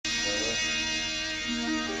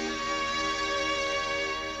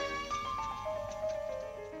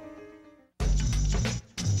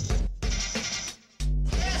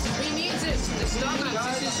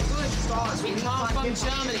from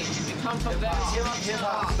Germany. We come from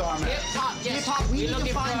hip-hop star, man. Hip-hop, yes. Hip-hop, we need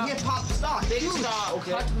to find hip-hop star. Big star,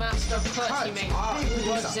 Okay. KutMasta Kurt. He makes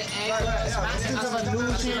was the Masters of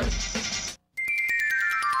Illusion.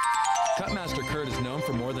 KutMasta Kurt is known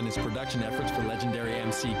for more than his production efforts for legendary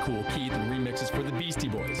MC Kool Keith and remixes for the Beastie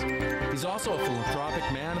Boys. He's also a philanthropic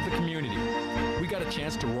man of the community. We got a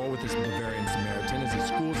chance to roll with this Bavarian Samartain as he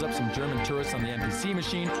schools up some German tourists on the MPC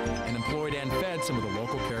machine and employed and fed some of the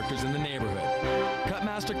local characters in the neighborhood.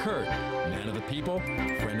 KutMasta Kurt, man of the people,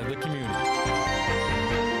 friend of the community.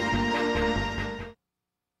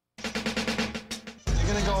 You're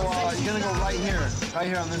gonna go right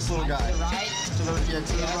here on this little guy. Right? To the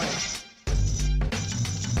right.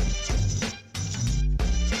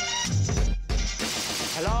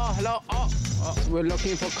 Hello. Oh, we're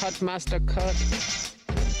looking for KutMasta Kurt.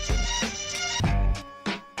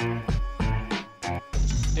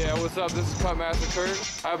 Yeah, what's up? This is KutMasta Kurt.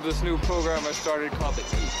 I have this new program I started called The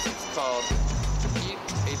Eats. It's called Eat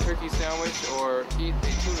a Turkey Sandwich or Eat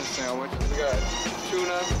a Tuna Sandwich. We got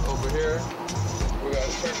tuna over here. We got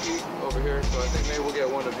turkey over here, so I think maybe we'll get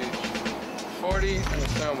one of each. 40 and a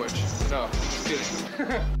sandwich. No, just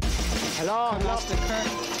kidding. Hello, Master Kurt.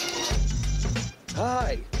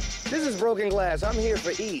 Hi, this is Broken Glass. I'm here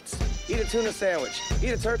for Eats. Eat a tuna sandwich, eat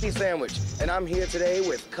a turkey sandwich, and I'm here today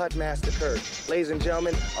with KutMasta Kurt. Ladies and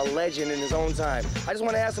gentlemen, a legend in his own time. I just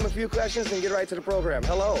want to ask him a few questions and get right to the program.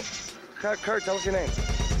 Hello. Kurt, tell us your name.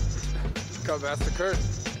 KutMasta Kurt.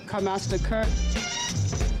 KutMasta Kurt.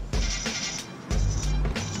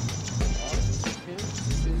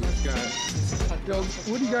 Yo,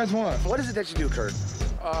 what do you guys want? What is it that you do, Kurt?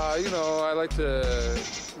 You know, I like to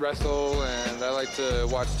wrestle and I like to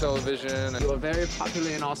watch television. You are very popular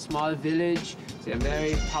in our small village. They're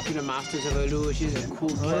very popular Masters of Illusion and Kool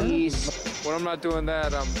Keith. When I'm not doing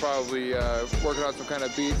that, I'm probably working on some kind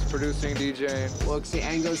of beats, producing, DJing. Works the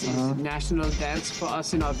Angles is national dance for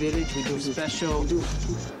us in our village. We do special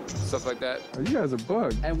Stuff like that. Oh, you guys are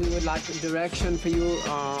bugged. and we would like a direction for you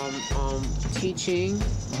teaching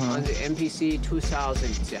on the MPC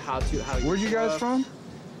 2000. How Where you guys from?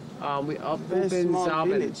 We up Very small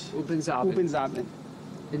village. Ubenzaben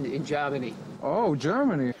in Germany. Oh,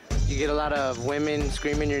 Germany. You get a lot of women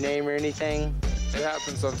screaming your name or anything? It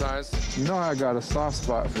happens sometimes. You know I got a soft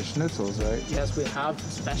spot for schnitzels, right? Yes, we have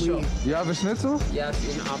special. You have a schnitzel? Yes,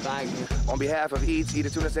 in our bag. On behalf of Eats, eat a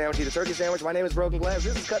tuna sandwich, eat a turkey sandwich, my name is Broken Glass.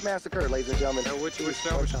 This is KutMasta Kurt, ladies and gentlemen. Now, which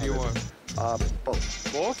sandwich do you want?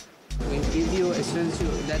 Both. Both? We give you, as soon as you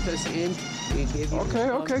let us in, we give you...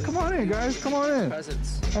 Okay, come on in, guys. Come on in.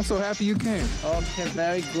 Presents. I'm so happy you came. Okay,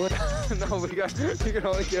 very good. No, you can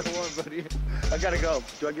only get one, buddy. I gotta go.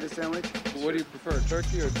 Do I get a sandwich? What do you prefer,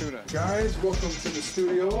 turkey or tuna? Guys, welcome to the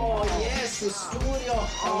studio. Oh, yes, the studio.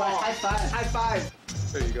 All right, high five. High five.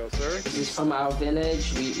 There you go, sir. This is from our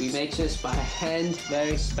village. We make this by hand.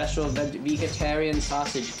 Very special vegetarian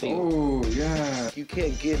sausage for you. Oh, yeah. You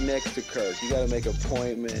can't get next to Kurt. You gotta make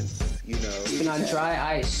appointments, you know. Even on dry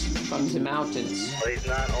ice from the mountains. He's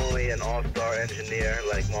not only an all-star engineer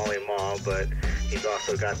like Molly Mall, but he's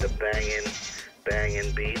also got the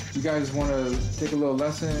banging beats. You guys want to take a little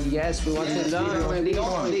lesson? Yes, we want to learn. Come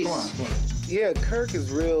on. Yeah, Kirk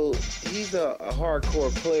is real. He's a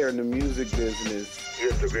hardcore player in the music business.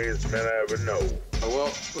 He's the greatest man I ever know.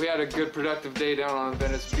 Well, we had a good productive day down on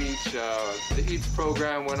Venice Beach. The Eats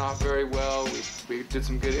program went off very well. We did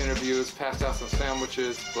some good interviews, passed out some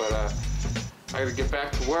sandwiches, but I gotta get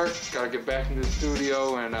back to work, gotta get back into the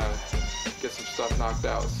studio and get some stuff knocked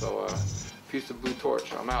out. So, peace to Blue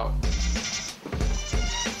Torch, I'm out.